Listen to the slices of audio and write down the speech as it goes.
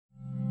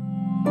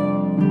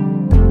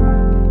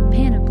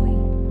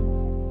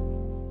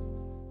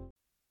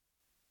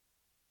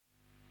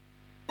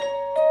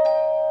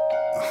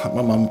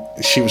My mum,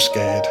 she was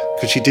scared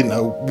because she didn't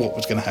know what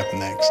was going to happen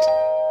next.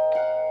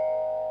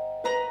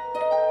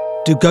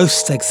 Do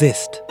ghosts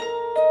exist?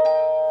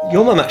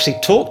 Your mum actually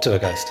talked to a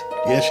ghost?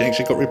 Yeah, she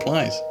actually got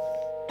replies.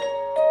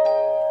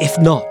 If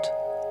not,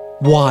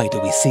 why do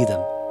we see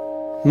them?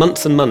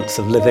 Months and months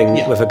of living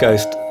with a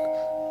ghost,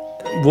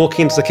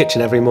 walking into the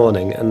kitchen every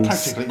morning and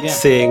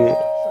seeing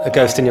a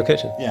ghost in your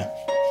kitchen? Yeah.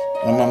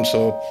 My mum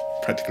saw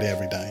practically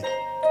every day.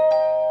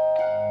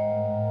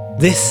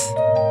 This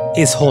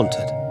is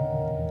Haunted.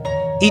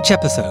 Each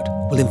episode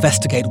will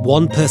investigate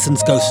one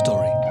person's ghost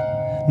story.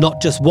 Not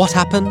just what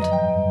happened,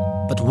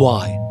 but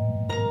why.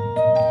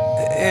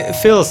 It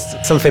feels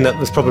something that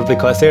was probably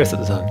quite serious at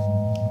the time.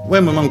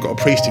 When my mum got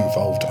a priest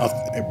involved,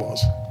 it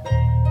was.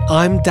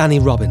 I'm Danny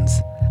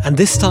Robbins, and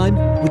this time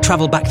we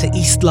travel back to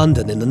East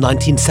London in the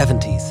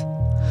 1970s.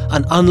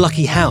 An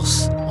unlucky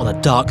house on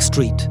a dark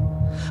street.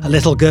 A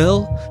little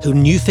girl who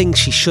knew things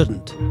she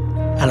shouldn't.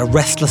 And a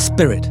restless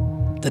spirit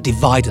that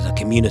divided a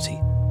community.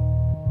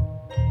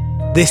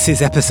 This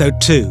is episode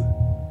 2,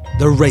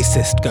 The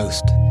Racist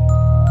Ghost.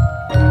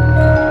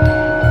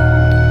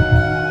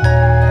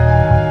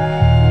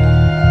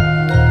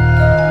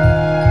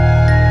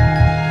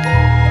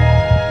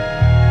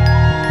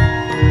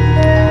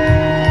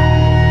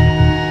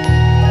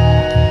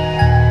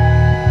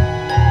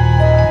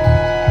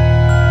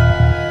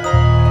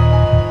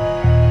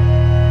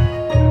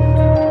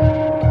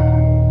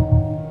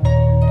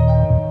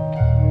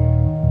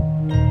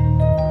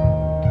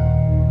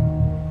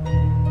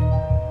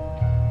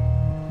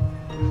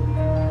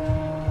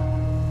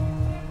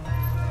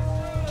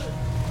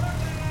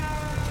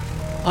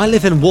 I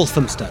live in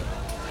Walthamstow,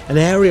 an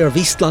area of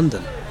East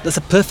London that's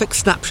a perfect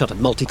snapshot of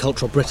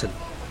multicultural Britain.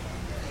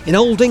 In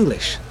Old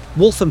English,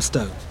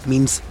 Walthamstow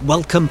means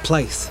welcome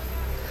place.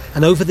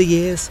 And over the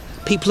years,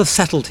 people have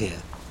settled here,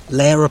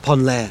 layer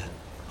upon layer.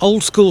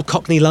 Old-school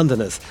Cockney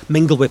Londoners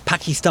mingle with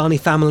Pakistani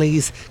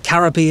families,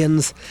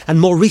 Caribbeans,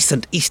 and more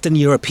recent Eastern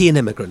European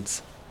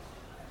immigrants.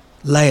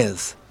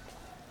 Layers,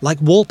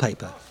 like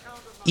wallpaper,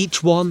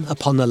 each one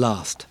upon the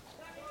last.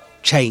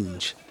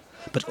 Change,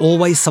 but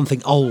always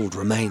something old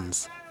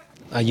remains.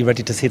 Are you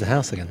ready to see the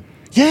house again?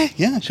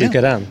 Yeah. Should we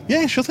go down?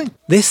 Yeah, sure thing.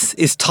 This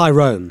is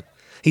Tyronne.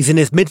 He's in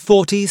his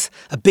mid-40s,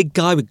 a big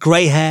guy with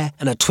grey hair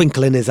and a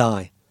twinkle in his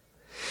eye.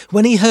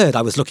 When he heard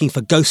I was looking for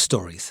ghost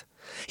stories,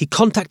 he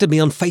contacted me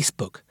on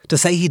Facebook to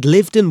say he'd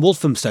lived in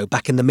Walthamstow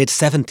back in the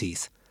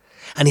mid-70s,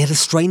 and he had a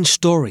strange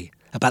story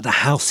about the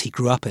house he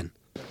grew up in.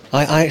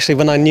 I actually,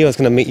 when I knew I was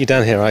going to meet you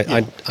down here,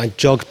 I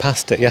jogged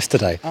past it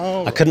yesterday.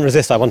 Oh. I couldn't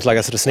resist. I wanted like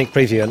a sort of sneak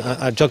preview, and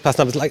I jogged past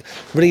and I was like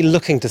really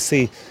looking to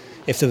see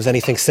if there was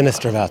anything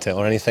sinister about it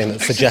or anything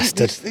that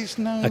suggested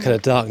a kind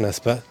of darkness,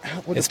 but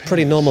it's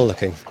pretty normal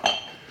looking.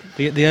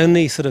 The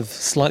only sort of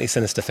slightly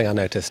sinister thing I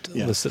noticed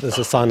was that there's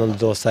a sign on the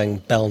door saying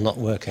bell not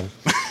working.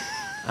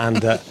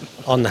 And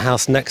on the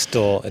house next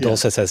door, it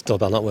also says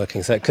doorbell not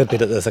working. So it could be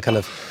that there's a kind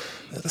of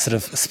sort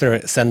of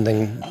spirit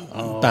sending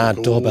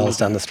bad doorbells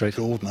down the street.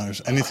 God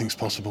knows. Anything's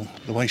possible.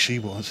 The way she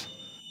was.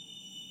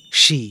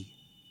 She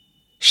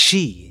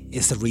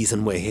is the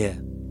reason we're here.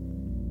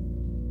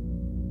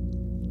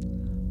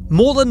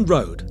 Moorland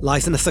Road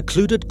lies in a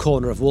secluded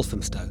corner of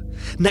Walthamstow,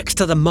 next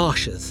to the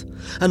marshes,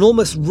 an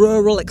almost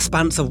rural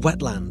expanse of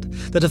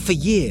wetland that have for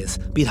years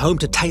been home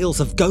to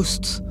tales of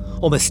ghosts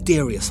or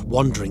mysterious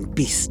wandering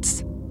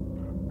beasts.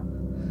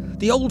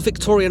 The old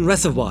Victorian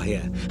reservoir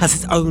here has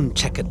its own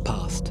checkered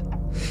past.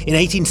 In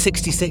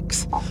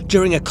 1866,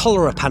 during a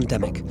cholera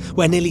pandemic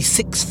where nearly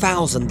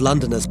 6,000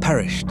 Londoners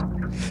perished,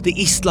 the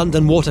East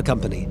London Water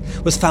Company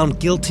was found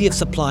guilty of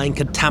supplying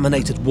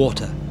contaminated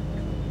water.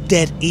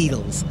 Dead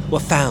eels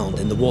were found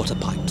in the water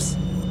pipes.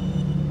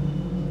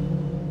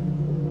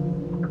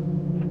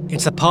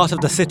 It's a part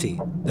of the city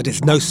that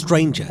is no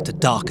stranger to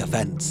dark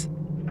events.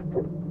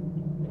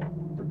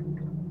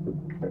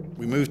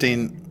 We moved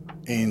in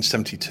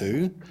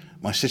 72.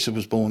 My sister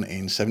was born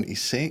in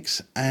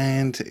 76,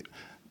 and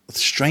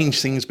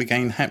strange things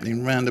began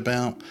happening round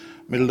about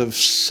middle of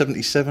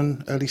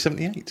 77, early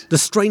 78. The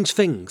strange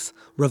things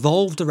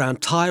revolved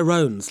around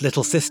Tyronne's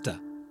little sister,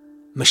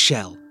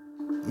 Michelle.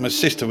 My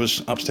sister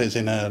was upstairs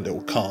in her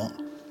little cart.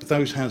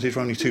 Those houses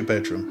were only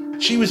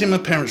 2-bedroom. She was in my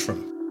parents'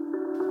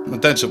 room. My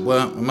dad's at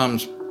work, my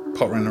mum's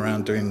pottering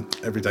around doing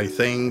everyday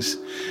things.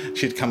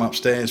 She'd come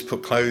upstairs,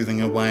 put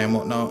clothing away and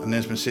whatnot, and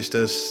there's my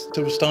sister.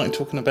 So we started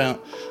talking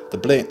about the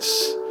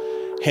Blitz,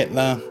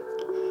 Hitler,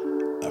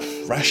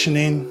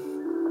 rationing,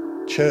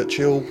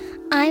 Churchill.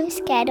 I'm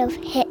scared of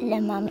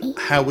Hitler, Mummy.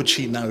 How would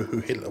she know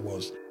who Hitler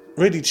was?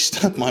 Really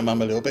disturbed my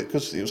mum a little bit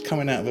because it was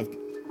coming out of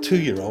a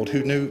 2-year-old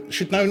who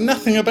should know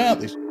nothing about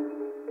this.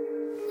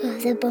 Will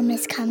the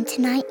bombers come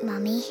tonight,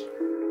 Mummy?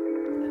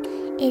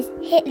 Is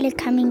Hitler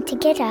coming to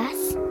get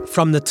us?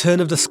 From the Turn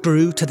of the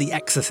Screw to The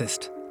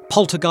Exorcist,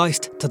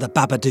 Poltergeist to The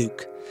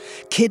Babadook,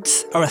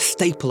 kids are a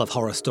staple of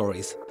horror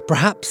stories.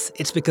 Perhaps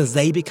it's because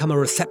they become a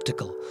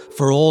receptacle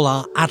for all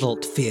our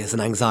adult fears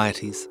and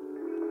anxieties.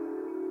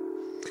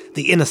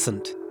 The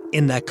innocent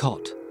in their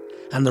cot,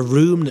 and the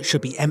room that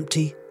should be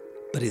empty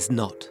but is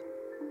not.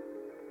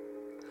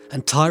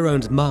 And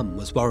Tyrone's mum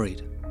was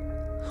worried.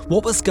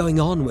 What was going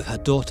on with her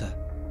daughter?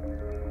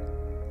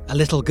 A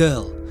little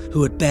girl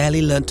who had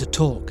barely learned to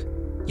talk,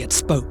 yet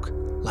spoke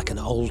like an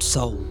old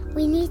soul.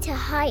 We need to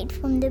hide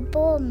from the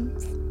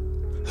bombs.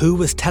 Who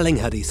was telling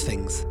her these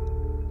things?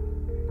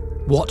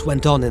 What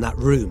went on in that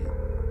room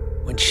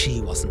when she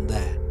wasn't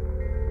there?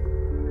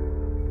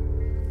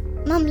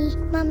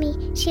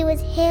 Mummy, she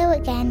was here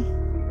again.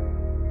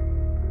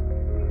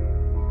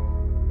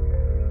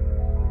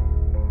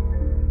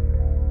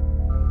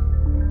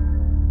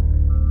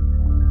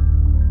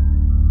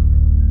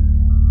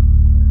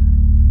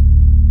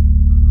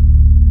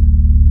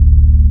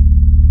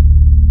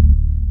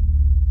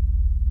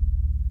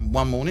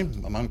 One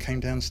morning, my mum came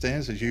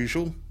downstairs as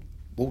usual,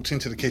 walked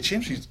into the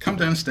kitchen. She's come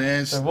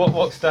downstairs. So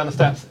walks down the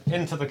steps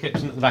into the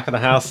kitchen at the back of the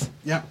house.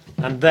 Yeah.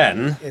 And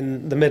then,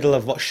 in the middle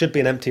of what should be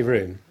an empty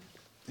room.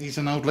 There's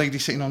an old lady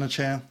sitting on a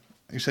chair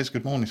who says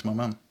good morning to my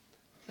mum.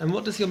 And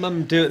what does your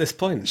mum do at this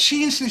point?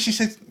 She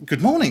said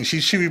good morning.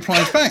 She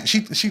replies back.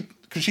 She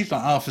because she's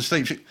like half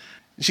asleep.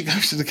 She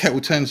goes to the kettle,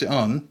 turns it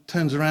on,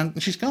 turns around,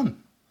 and she's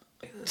gone.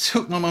 It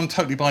took my mum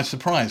totally by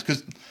surprise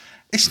because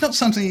it's not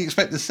something you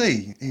expect to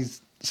see.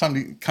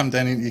 Somebody come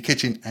down into your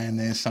kitchen and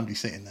there's somebody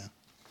sitting there.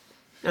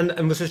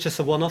 And was this just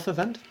a one-off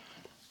event?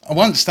 And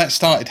once that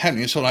started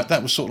happening,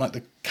 that was sort of like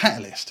the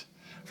catalyst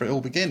for it all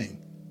beginning.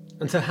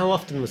 And so how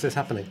often was this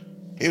happening?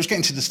 It was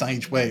getting to the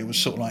stage where it was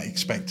sort of like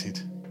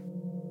expected.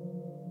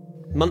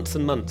 Months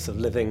and months of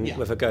living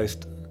with a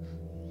ghost,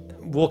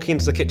 walking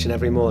into the kitchen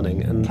every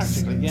morning and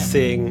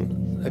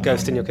seeing a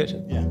ghost in your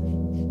kitchen? Yeah.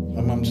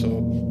 My mum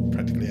saw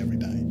practically every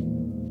day.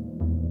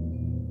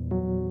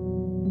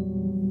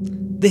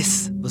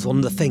 This was one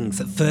of the things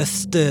that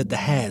first stirred the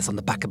hairs on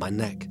the back of my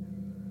neck.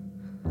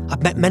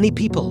 I've met many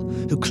people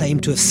who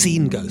claim to have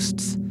seen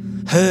ghosts,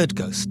 heard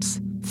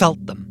ghosts,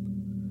 felt them.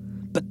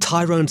 But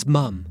Tyrone's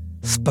mum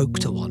spoke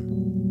to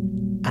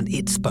one, and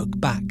it spoke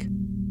back.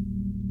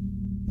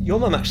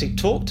 Your mum actually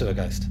talked to a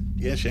ghost?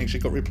 Yeah, she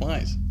actually got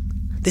replies.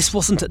 This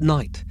wasn't at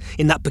night,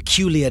 in that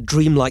peculiar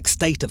dreamlike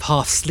state of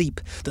half-sleep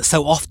that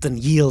so often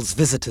yields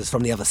visitors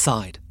from the other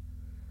side.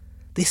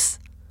 This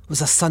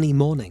was a sunny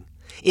morning,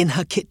 in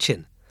her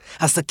kitchen,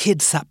 as the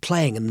kids sat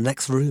playing in the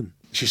next room.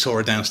 She saw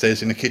her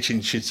downstairs in the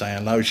kitchen, she'd say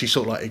hello, she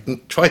sort of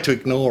like tried to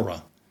ignore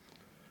her.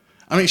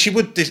 I mean, she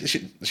would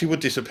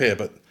disappear,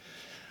 but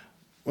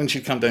when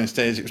she'd come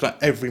downstairs, it was like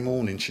every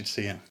morning she'd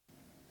see her.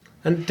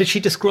 And did she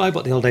describe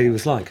what the old lady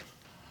was like?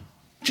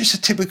 Just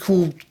a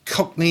typical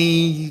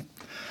Cockney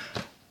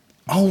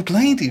old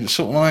lady,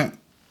 sort of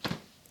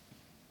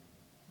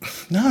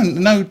like,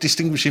 no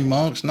distinguishing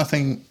marks,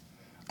 nothing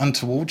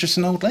untoward, just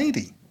an old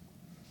lady.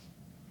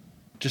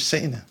 Just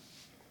sitting there.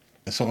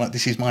 It's sort of like,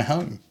 this is my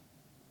home.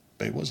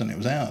 But it wasn't, it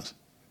was ours.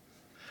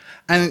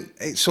 And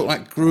it sort of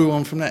like grew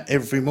on from that.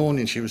 Every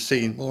morning she was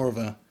seeing more of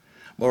her,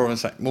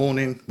 like,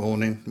 morning.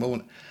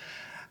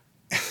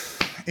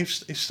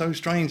 It's so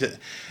strange that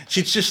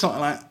she'd just sort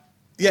of like,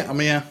 yeah, I'm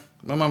here.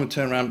 My mum would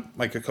turn around,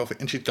 make her coffee,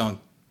 and she'd gone.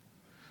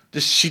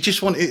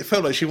 It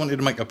felt like she wanted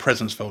to make her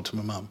presence felt to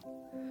my mum.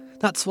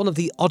 That's one of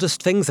the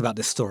oddest things about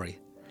this story,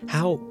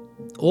 how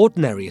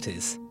ordinary it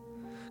is.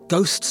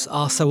 Ghosts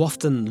are so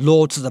often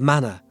lords of the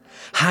manor,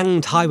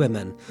 hanged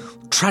highwaymen,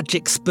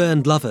 tragic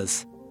spurned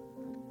lovers.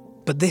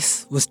 But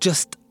this was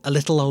just a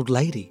little old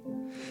lady,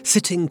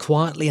 sitting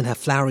quietly in her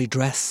flowery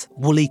dress,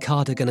 woolly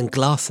cardigan and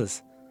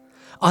glasses,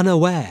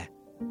 unaware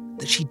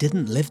that she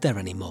didn't live there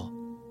anymore.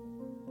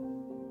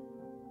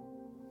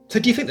 So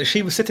do you think that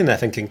she was sitting there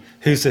thinking,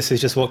 who's this who's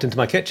just walked into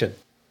my kitchen?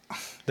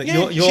 That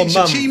Yeah, your mum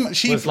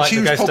was like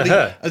the ghost to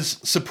her? As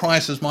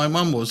surprised as my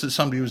mum was that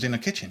somebody was in her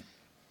kitchen.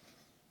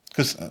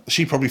 Because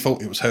she probably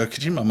thought it was her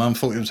kitchen, my mum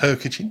thought it was her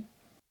kitchen.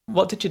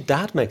 What did your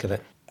dad make of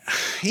it?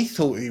 He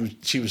thought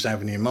she was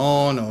having him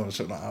on, or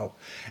sort of like, oh,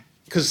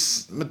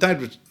 because my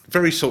dad was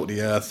very salt of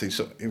the earth.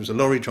 He was a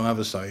lorry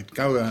driver, so he'd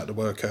go out to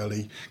work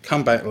early,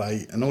 come back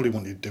late, and all he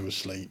wanted to do was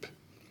sleep.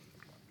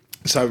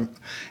 So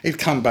he'd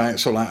come back,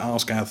 sort of like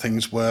ask how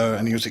things were,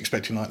 and he was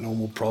expecting like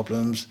normal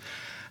problems.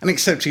 And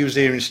except he was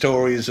hearing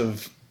stories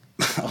of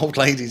old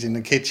ladies in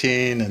the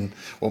kitchen and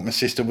what my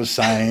sister was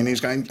saying. He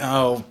was going,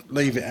 oh,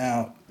 leave it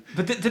out.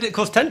 But did it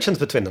cause tensions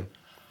between them?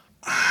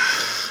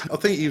 I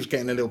think he was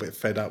getting a little bit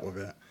fed up with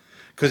it,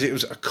 because it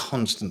was a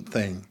constant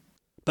thing.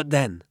 But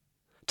then,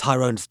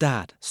 Tyrone's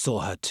dad saw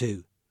her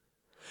too,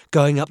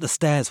 going up the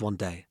stairs one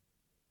day.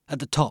 At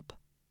the top,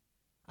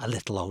 a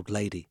little old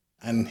lady.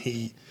 And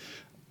he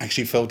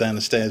actually fell down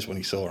the stairs when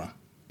he saw her.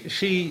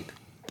 She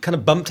kind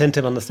of bumped into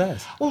him on the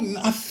stairs. Well,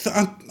 I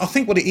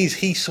think what it is,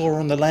 he saw her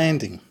on the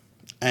landing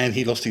and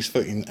he lost his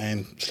footing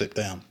and slipped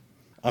down.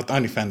 I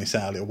only found this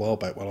out a little while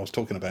back while I was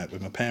talking about it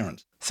with my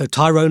parents. So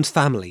Tyrone's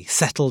family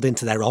settled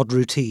into their odd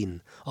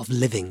routine of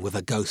living with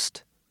a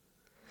ghost.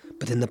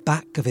 But in the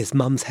back of his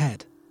mum's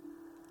head,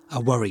 a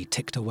worry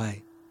ticked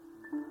away.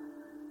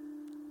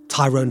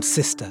 Tyrone's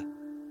sister,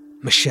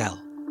 Michelle,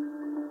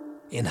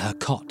 in her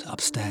cot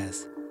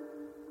upstairs.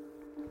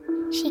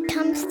 She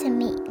comes to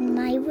me in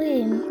my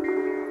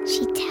room.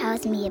 She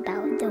tells me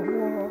about the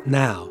war.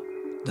 Now,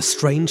 the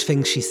strange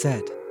thing she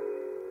said,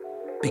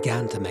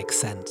 began to make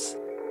sense.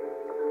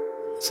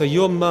 So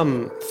your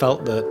mum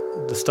felt that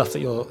the stuff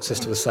that your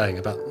sister was saying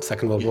about the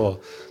Second World War,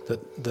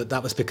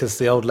 that was because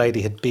the old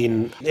lady had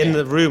been in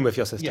the room with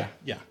your sister?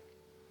 Yeah,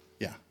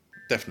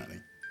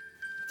 definitely.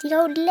 The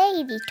old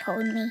lady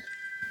told me.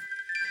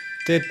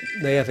 Did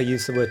they ever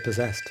use the word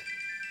possessed?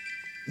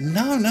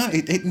 No,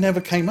 it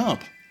never came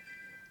up.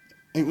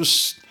 It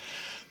was...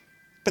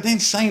 But then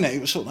saying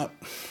it was sort of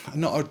like...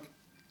 Not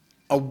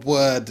a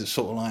word that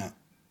sort of like...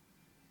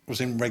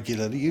 was in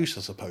regular use,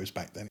 I suppose,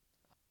 back then.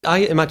 I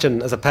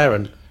imagine, as a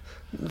parent,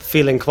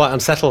 feeling quite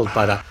unsettled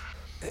by that.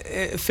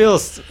 It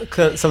feels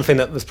something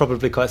that was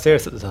probably quite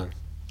serious at the time.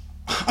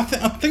 I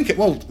think it...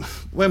 Well,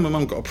 when my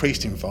mum got a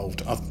priest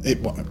involved,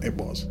 it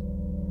was.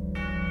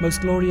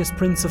 Most glorious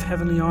Prince of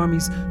heavenly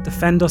armies,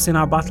 defend us in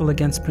our battle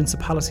against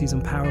principalities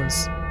and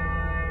powers,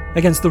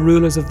 against the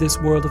rulers of this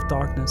world of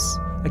darkness,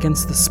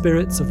 against the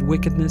spirits of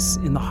wickedness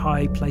in the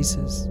high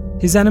places.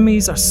 His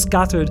enemies are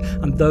scattered,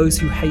 and those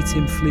who hate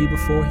him flee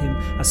before him.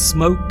 As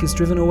smoke is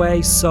driven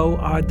away, so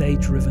are they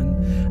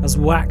driven. As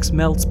wax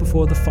melts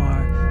before the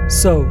fire,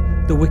 so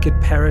the wicked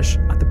perish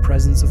at the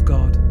presence of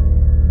God.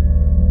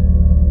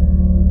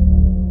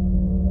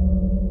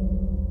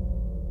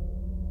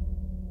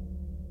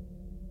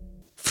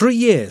 3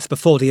 years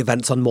before the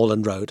events on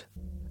Moorland Road,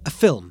 a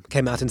film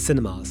came out in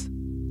cinemas.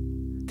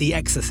 The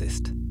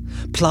Exorcist,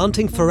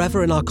 planting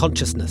forever in our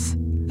consciousness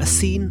a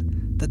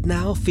scene that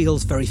now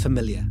feels very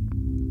familiar.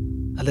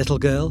 A little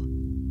girl,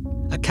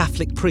 a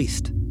Catholic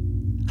priest,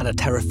 and a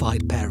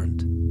terrified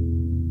parent.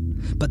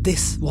 But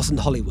this wasn't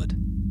Hollywood.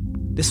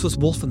 This was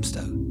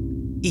Walthamstow,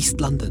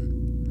 East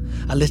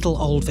London, a little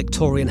old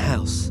Victorian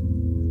house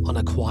on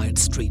a quiet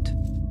street.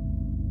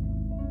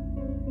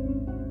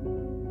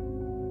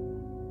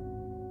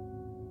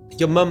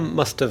 Your mum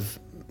must have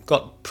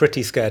got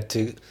pretty scared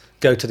to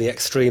go to the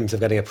extremes of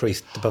getting a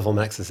priest to perform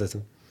an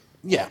exorcism.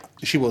 Yeah,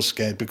 she was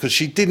scared because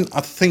she didn't...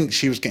 I think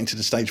she was getting to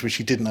the stage where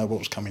she didn't know what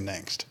was coming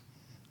next.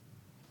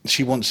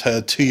 She wants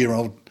her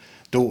 2-year-old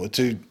daughter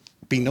to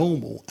be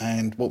normal,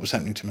 and what was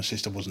happening to my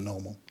sister wasn't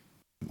normal.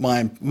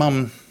 My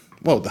mum,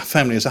 well, the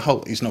family as a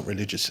whole is not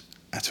religious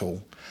at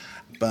all.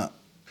 But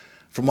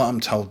from what I'm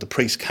told, the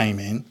priest came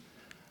in,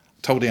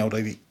 told the old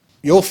lady,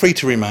 "You're free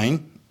to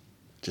remain,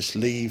 just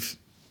leave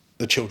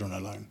the children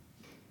alone."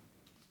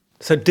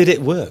 So did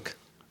it work?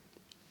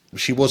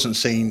 She wasn't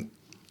seen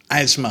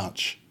as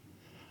much,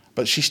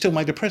 but she still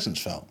made her presence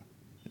felt.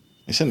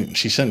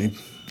 She certainly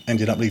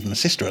ended up leaving my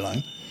sister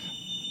alone.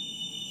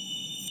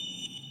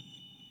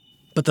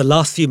 But the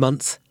last few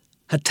months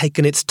had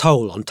taken its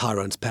toll on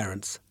Tyronne's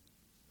parents.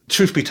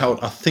 Truth be told,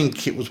 I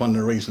think it was one of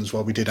the reasons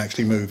why we did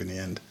actually move in the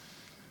end.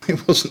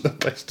 It wasn't the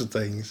best of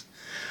things.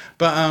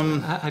 But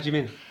How do you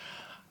mean?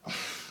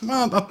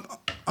 well,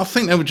 I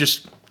think they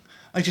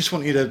just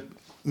wanted to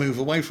move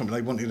away from it.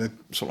 They wanted to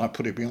sort of like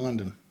put it behind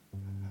them.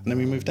 And then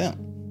we moved out.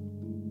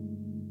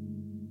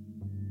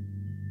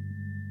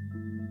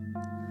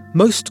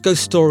 Most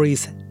ghost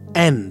stories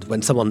end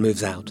when someone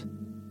moves out,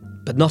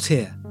 but not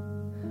here.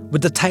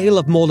 With the tale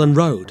of Moorland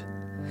Road,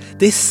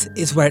 this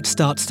is where it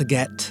starts to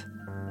get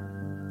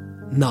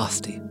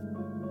nasty.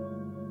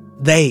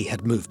 They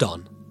had moved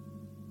on,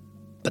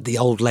 but the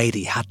old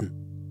lady hadn't.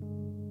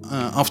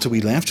 After we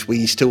left,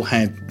 we still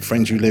had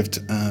friends who lived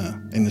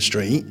in the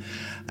street,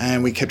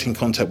 and we kept in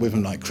contact with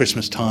them like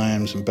Christmas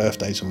times and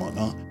birthdays and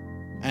whatnot.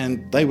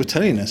 And they were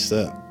telling us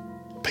that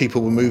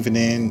people were moving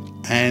in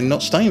and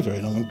not staying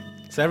very long.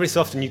 So every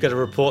so often you get a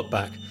report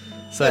back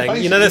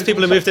saying, there's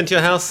people who moved into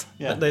your house,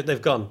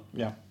 they've gone.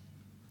 Yeah,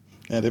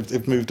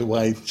 they've moved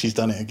away, she's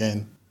done it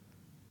again.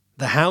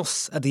 The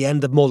house at the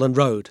end of Moorland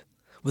Road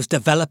was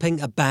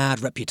developing a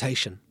bad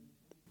reputation.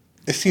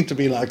 It seemed to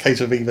be like a case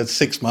of either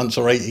 6 months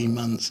or 18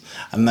 months,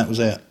 and that was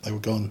it. They were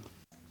gone.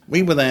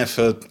 We were there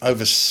for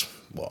over,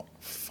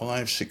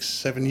 5, 6,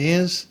 7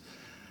 years?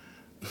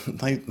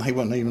 They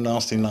weren't even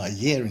lasting like a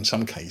year in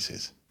some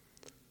cases.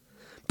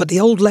 But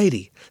the old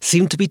lady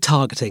seemed to be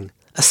targeting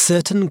a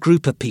certain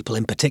group of people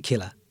in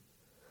particular,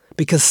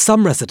 because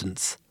some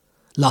residents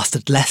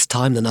lasted less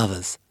time than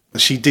others.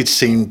 She did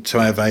seem to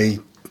have a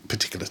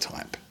particular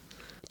type.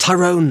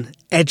 Tyronne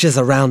edges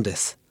around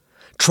this,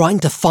 trying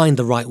to find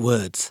the right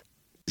words.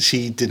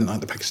 She didn't like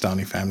the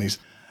Pakistani families.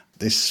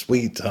 This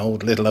sweet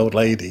little old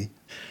lady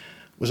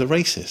was a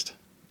racist,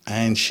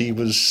 and she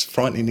was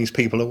frightening these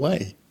people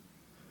away.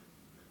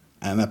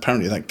 And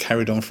apparently that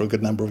carried on for a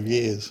good number of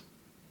years.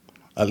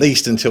 At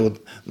least until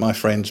my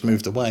friends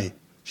moved away.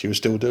 She was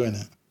still doing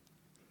it.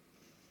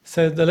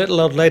 So the little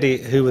old lady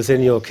who was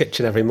in your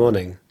kitchen every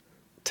morning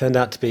turned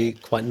out to be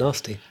quite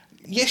nasty.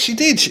 Yes, she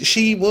did.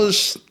 She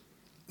was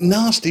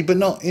nasty, but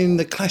not in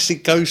the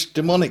classic ghost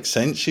demonic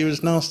sense. She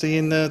was nasty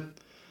in the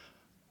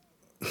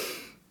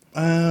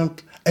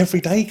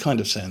everyday kind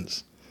of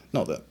sense.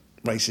 Not that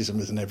racism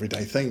is an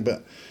everyday thing,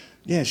 but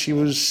yeah, she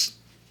was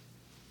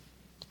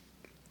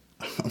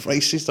a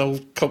racist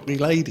old cockney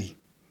lady.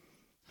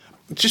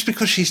 Just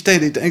because she's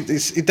dead,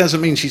 it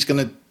doesn't mean she's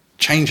going to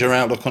change her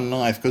outlook on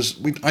life, because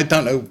I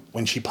don't know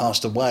when she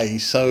passed away,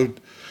 so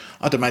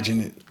I'd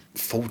imagine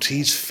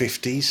 40s,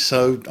 50s,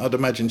 so I'd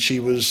imagine she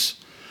was,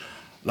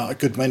 like a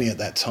good many at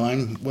that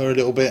time, were a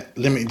little bit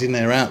limited in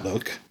their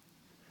outlook.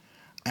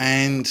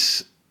 And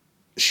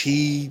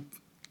she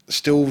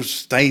still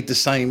stayed the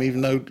same,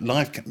 even though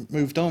life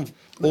moved on.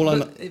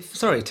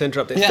 Sorry to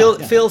interrupt.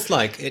 It feels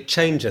like it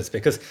changes,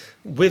 because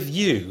with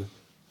you,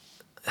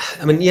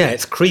 I mean, yeah,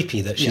 it's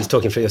creepy that she's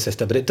talking through your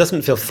sister, but it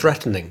doesn't feel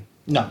threatening.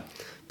 No.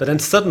 But then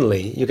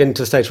suddenly you get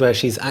into a stage where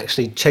she's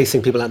actually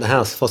chasing people out of the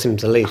house, forcing them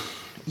to leave.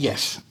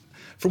 Yes.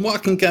 From what I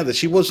can gather,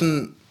 she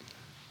wasn't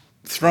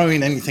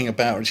throwing anything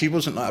about her. She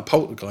wasn't like a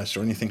poltergeist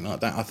or anything like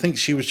that. I think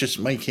she was just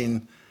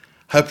making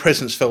her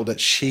presence felt that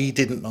she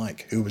didn't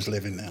like who was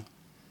living there,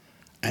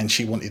 and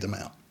she wanted them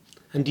out.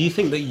 And do you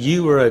think that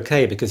you were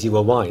okay because you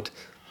were white?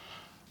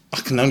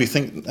 I can only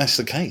think that's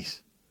the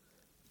case.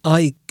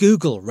 I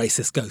Google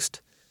racist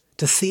ghost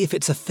to see if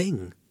it's a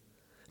thing.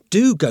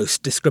 Do ghosts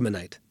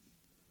discriminate?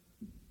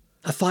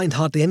 I find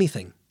hardly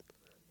anything.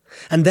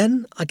 And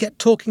then I get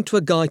talking to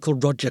a guy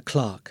called Roger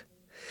Clark.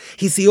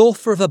 He's the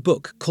author of a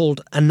book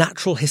called A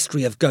Natural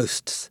History of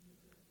Ghosts.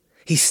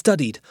 He's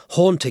studied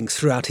hauntings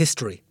throughout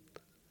history.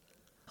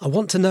 I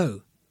want to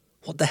know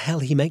what the hell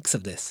he makes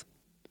of this.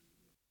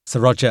 So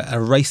Roger, a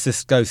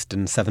racist ghost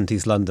in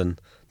 70s London.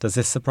 Does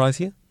this surprise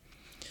you?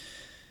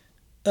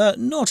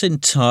 Not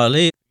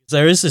entirely.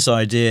 There is this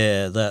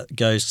idea that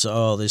ghosts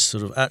are this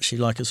sort of actually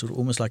like a sort of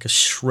almost like a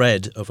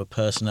shred of a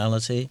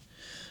personality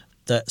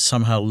that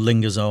somehow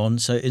lingers on.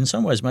 So in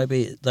some ways,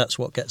 maybe that's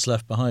what gets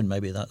left behind.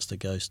 Maybe that's the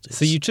ghost.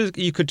 So you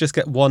could just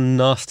get one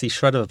nasty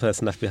shred of a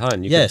person left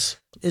behind. Yes,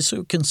 it's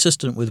sort of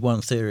consistent with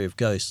one theory of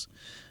ghosts,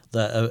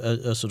 that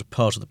a sort of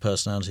part of the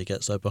personality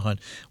gets left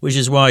behind, which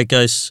is why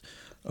ghosts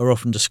are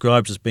often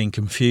described as being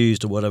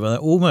confused or whatever. They're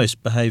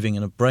almost behaving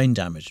in a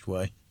brain-damaged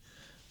way.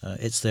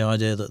 It's the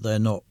idea that they're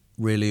not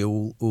really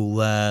all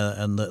there,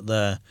 and that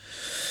their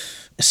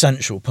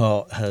essential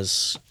part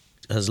has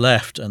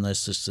left, and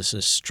there's just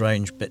this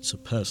strange bits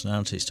of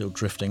personality still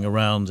drifting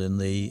around in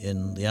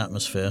the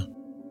atmosphere.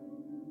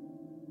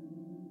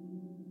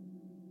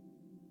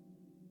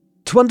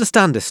 To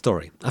understand this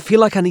story, I feel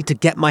like I need to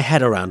get my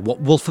head around what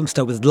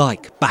Walthamstow was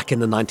like back in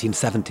the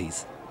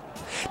 1970s.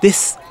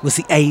 This was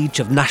the age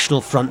of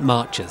National Front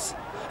marchers,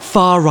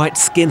 far-right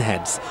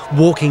skinheads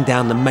walking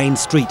down the main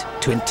street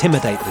to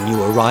intimidate the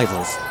new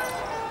arrivals.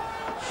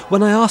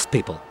 When I asked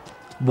people,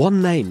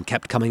 one name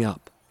kept coming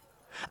up: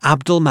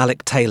 Abdul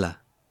Malik Taylor.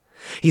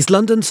 He's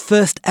London's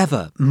first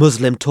ever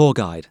Muslim tour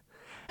guide,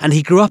 and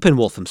he grew up in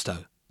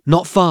Walthamstow,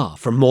 not far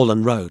from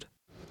Moorland Road.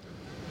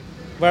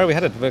 Where are we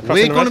headed? We're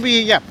going to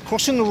be,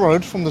 crossing the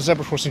road from the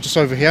zebra crossing just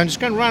over here, and just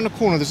going around the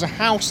corner. There's a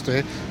house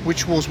there,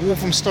 which was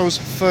Walthamstow's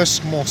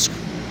first mosque.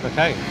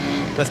 Okay,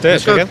 let's do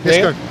it. Let's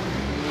go.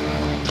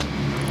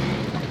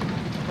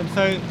 And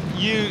so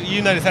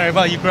you know this area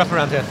well. You grew up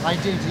around here. I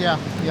did, yeah.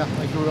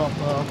 I grew up.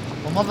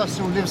 My mother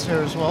still lives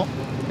here as well.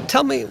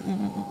 Tell me,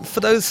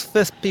 for those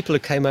first people who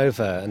came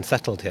over and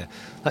settled here,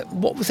 like,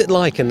 what was it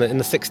like in the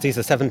 60s,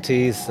 the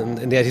 70s, and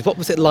in the 80s? What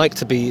was it like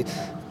to be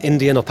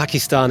Indian or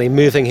Pakistani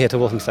moving here to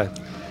Walthamstow?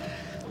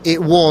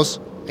 It was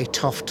a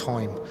tough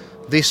time.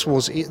 This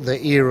was the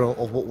era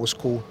of what was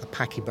called the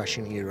Paki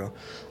bashing era.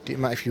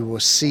 Didn't matter if you were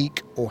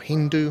Sikh or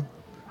Hindu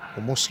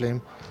or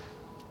Muslim,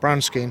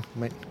 brown skin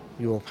meant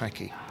you were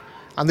Paki.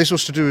 And this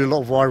was to do with a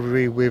lot of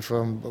rivalry with,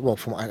 from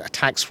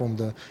attacks from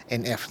the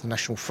NF, the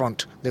National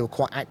Front. They were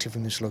quite active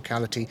in this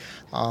locality.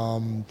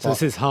 So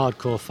this is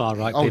hardcore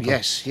far-right people? Oh,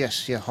 yes,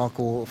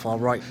 hardcore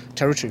far-right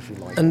territory, if you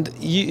like. And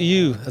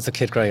you, as a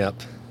kid growing up,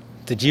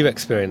 did you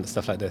experience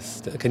stuff like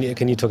this? Can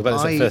you talk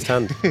about this at first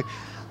hand?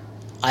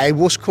 I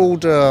was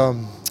called a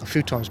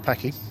few times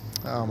Paki.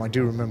 I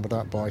do remember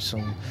that by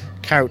some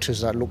characters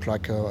that look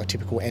like a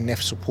typical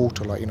NF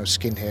supporter, like,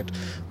 skinhead.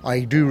 I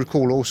do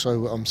recall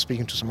also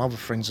speaking to some other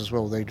friends as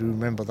well. They do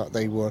remember that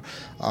they were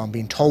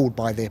being told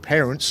by their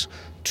parents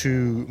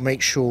to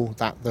make sure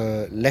that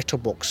the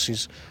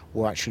letterboxes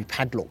were actually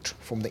padlocked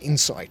from the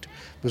inside,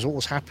 because what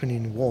was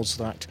happening was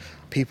that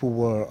people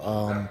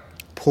were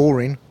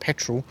pouring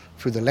petrol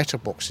through the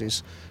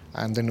letterboxes,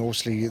 and then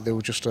obviously they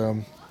were just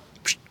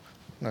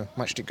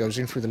matchstick goes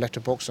in through the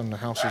letterbox, and the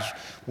houses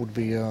would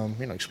be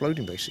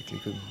exploding,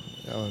 basically,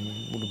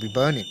 would be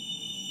burning.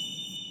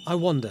 I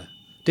wonder,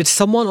 did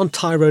someone on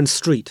Tyronne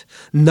Street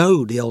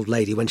know the old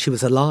lady when she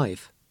was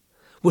alive?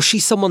 Was she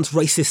someone's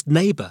racist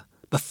neighbour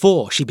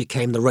before she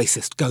became the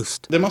racist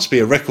ghost? There must be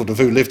a record of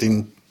who lived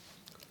in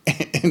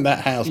that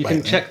house. You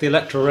can check the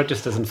electoral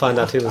registers and find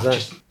out who was there.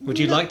 Would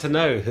you like to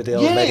know who the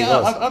old lady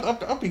was?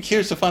 I'd be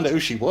curious to find out who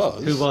she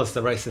was. Who was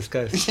the racist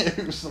ghost? Yeah,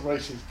 who was the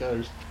racist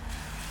ghost?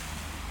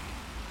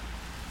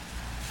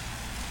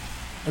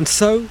 And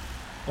so,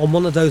 on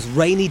one of those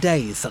rainy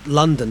days that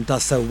London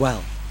does so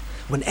well,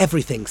 when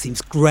everything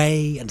seems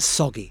grey and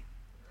soggy,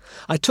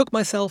 I took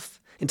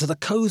myself into the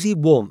cosy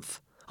warmth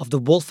of the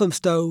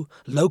Walthamstow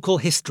Local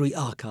History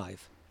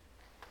Archive.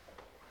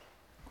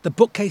 The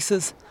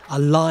bookcases are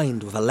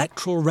lined with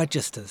electoral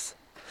registers,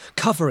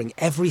 covering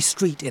every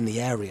street in the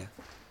area.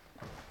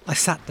 I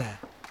sat there,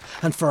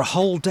 and for a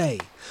whole day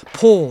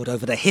pored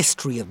over the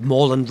history of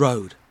Moorland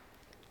Road.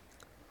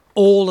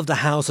 All of the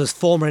house's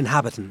former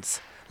inhabitants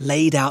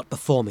laid out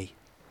before me,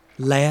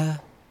 layer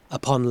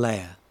upon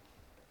layer,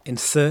 in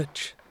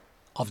search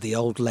of the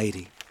old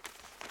lady.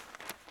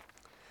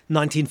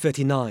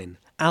 1939,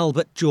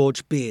 Albert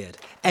George Beard,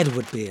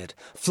 Edward Beard,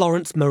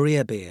 Florence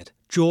Maria Beard,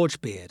 George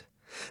Beard.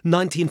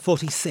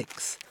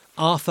 1946,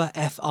 Arthur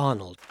F.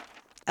 Arnold,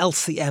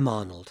 Elsie M.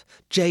 Arnold,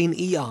 Jane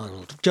E.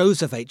 Arnold,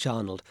 Joseph H.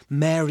 Arnold,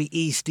 Mary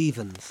E.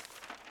 Stevens.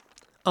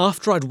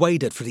 After I'd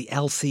waded through the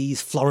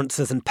Elsies,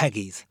 Florences and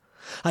Peggies,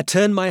 I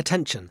turned my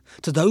attention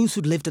to those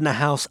who'd lived in the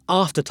house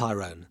after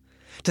Tyronne,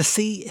 to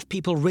see if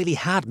people really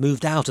had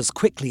moved out as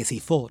quickly as he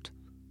thought.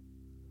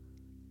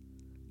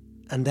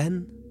 And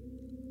then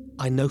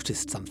I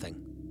noticed something.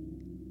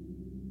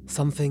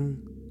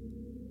 Something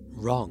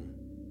wrong.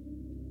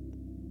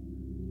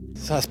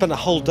 So I spent a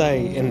whole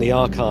day in the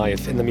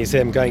archive in the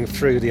museum going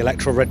through the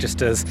electoral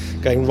registers,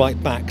 going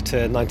right back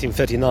to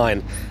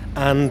 1939,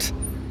 and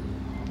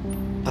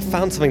I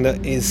found something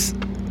that it's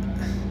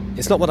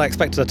not what I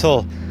expected at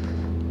all.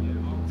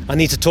 I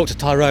need to talk to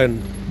Tyronne.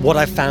 What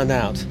I found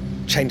out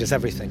changes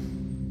everything.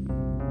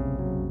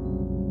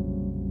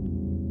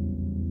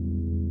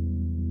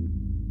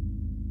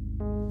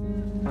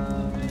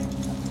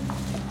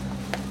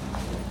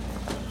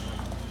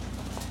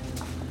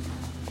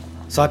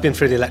 So I've been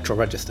through the electoral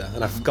register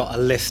and I've got a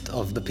list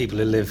of the people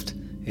who lived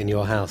in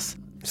your house.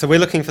 So we're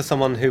looking for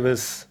someone who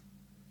was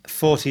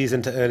 40s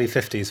into early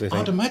 50s, we think.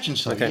 I'd imagine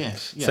so, okay.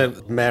 Yes. Yeah.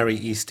 So Mary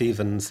E.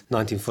 Stevens,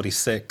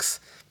 1946,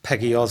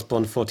 Peggy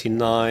Osborne,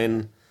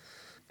 49,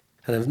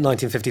 and in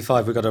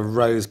 1955 we've got a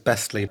Rose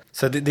Bestley.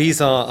 So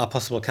these are our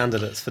possible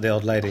candidates for the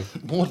old lady.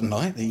 More than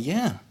likely,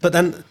 yeah. But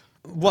then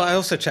what I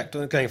also checked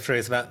going through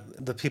is about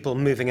the people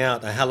moving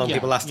out and how long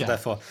people lasted there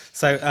for.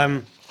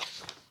 So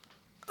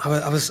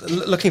I was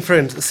looking through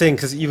and seeing,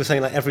 because you were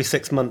saying like every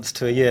 6 months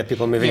to a year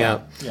people moving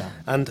out. Yeah.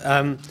 And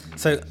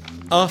so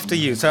after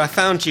you, so I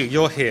found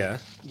you're here.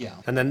 Yeah.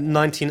 And then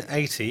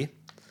 1980,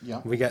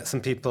 we get some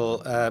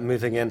people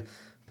moving in.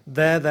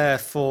 They're there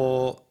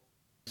for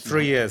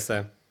 3 years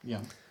though.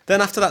 Yeah.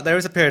 Then after that, there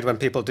is a period when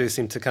people do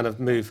seem to kind of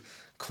move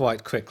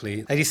quite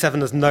quickly. 87,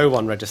 there's no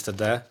one registered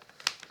there.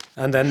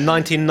 And then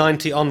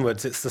 1990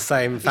 onwards, it's the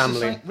same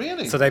family.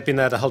 Really? So they've been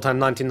there the whole time,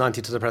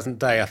 1990 to the present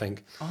day, I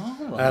think. Oh,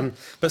 right.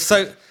 But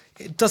so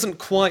it doesn't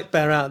quite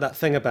bear out that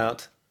thing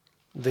about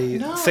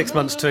the 6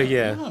 months to a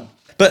year. No.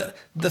 But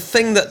the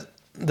thing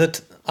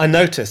that I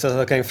noticed as I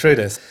was going through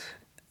this,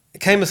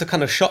 it came as a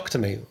kind of shock to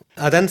me.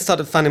 I then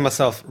started finding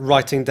myself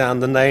writing down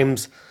the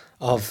names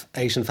of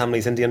Asian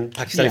families, Indian,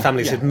 Pakistani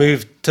families who'd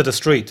moved to the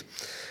street.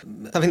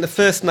 I think the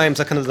first names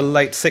are kind of the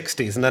late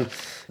 60s, and then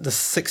the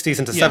 60s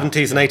into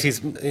 70s and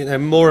 80s,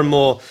 more and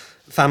more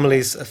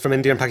families from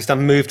India and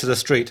Pakistan move to the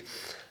street.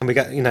 And we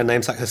get,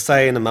 names like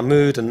Hussein and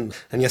Mahmood and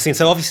Yassin.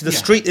 So obviously the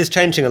street is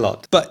changing a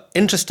lot. But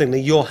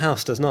interestingly, your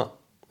house does not.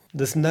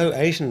 There's no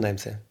Asian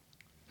names here.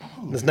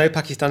 There's no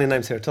Pakistani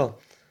names here at all.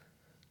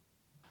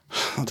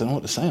 I don't know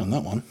what to say on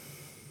that one.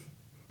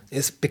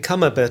 It's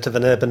become a bit of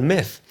an urban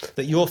myth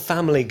that your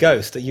family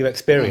ghost that you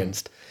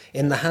experienced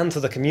in the hands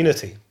of the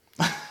community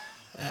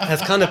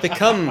has kind of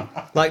become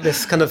like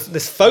this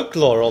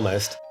folklore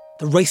almost.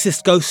 The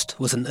racist ghost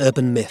was an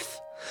urban myth,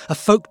 a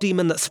folk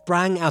demon that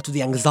sprang out of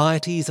the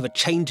anxieties of a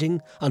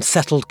changing,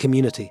 unsettled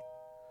community.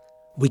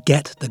 We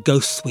get the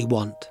ghosts we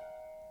want.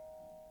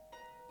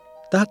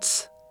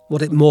 That's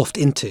what it morphed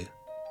into.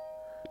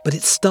 But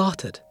it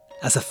started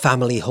as a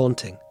family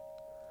haunting.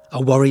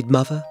 A worried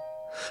mother,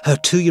 her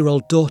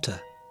 2-year-old daughter,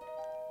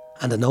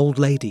 and an old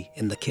lady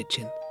in the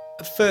kitchen.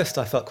 At first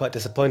I felt quite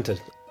disappointed.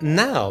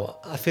 Now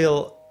I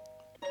feel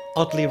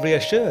oddly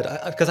reassured,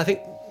 because I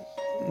think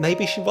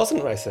maybe she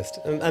wasn't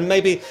racist, and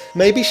maybe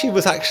she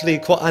was actually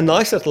quite a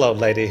nice little old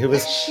lady who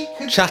was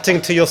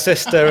chatting to your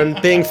sister and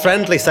being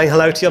friendly, saying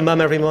hello to your mum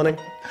every morning.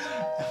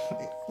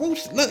 Well,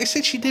 look, I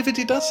said she never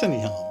did us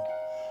any harm.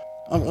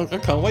 I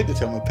can't wait to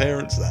tell my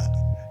parents that,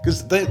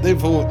 because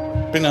they've all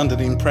been under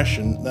the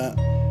impression that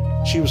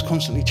she was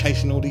constantly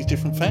chasing all these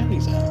different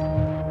families out.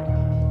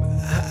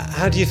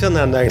 How do you feel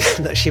now knowing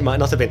that she might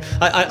not have been?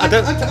 I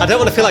don't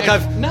want to feel like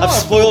I've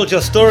spoiled your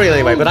story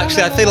anyway, but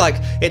actually I feel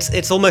like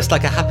it's almost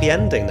like a happy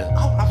ending now.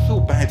 Oh, I feel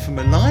bad for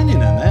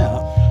maligning her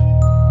now.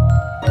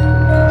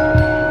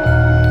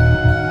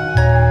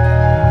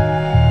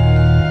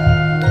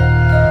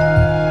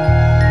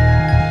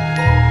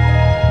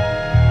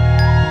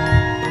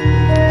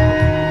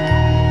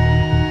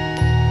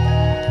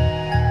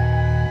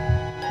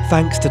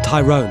 Thanks to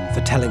Tyronne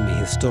for telling me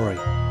his story.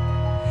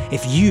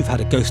 If you've had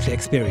a ghostly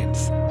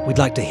experience, we'd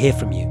like to hear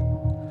from you.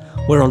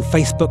 We're on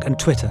Facebook and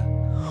Twitter,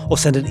 or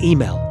send an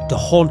email to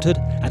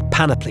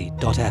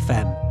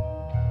haunted@panoply.fm.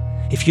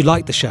 If you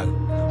like the show,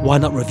 why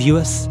not review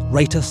us,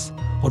 rate us,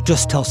 or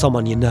just tell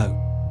someone you know?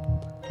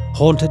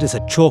 Haunted is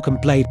a Chalk and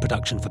Blade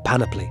production for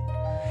Panoply.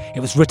 It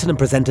was written and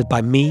presented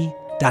by me,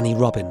 Danny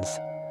Robbins.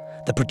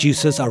 The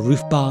producers are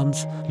Ruth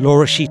Barnes,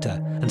 Laura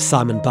Sheeter, and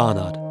Simon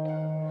Barnard.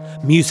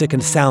 Music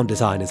and sound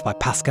design is by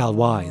Pascal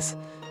Wise.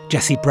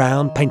 Jesse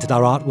Brown painted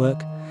our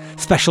artwork.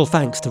 Special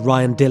thanks to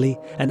Ryan Dilley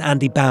and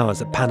Andy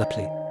Bowers at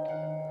Panoply.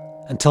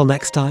 Until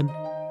next time,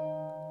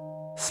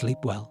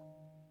 sleep well.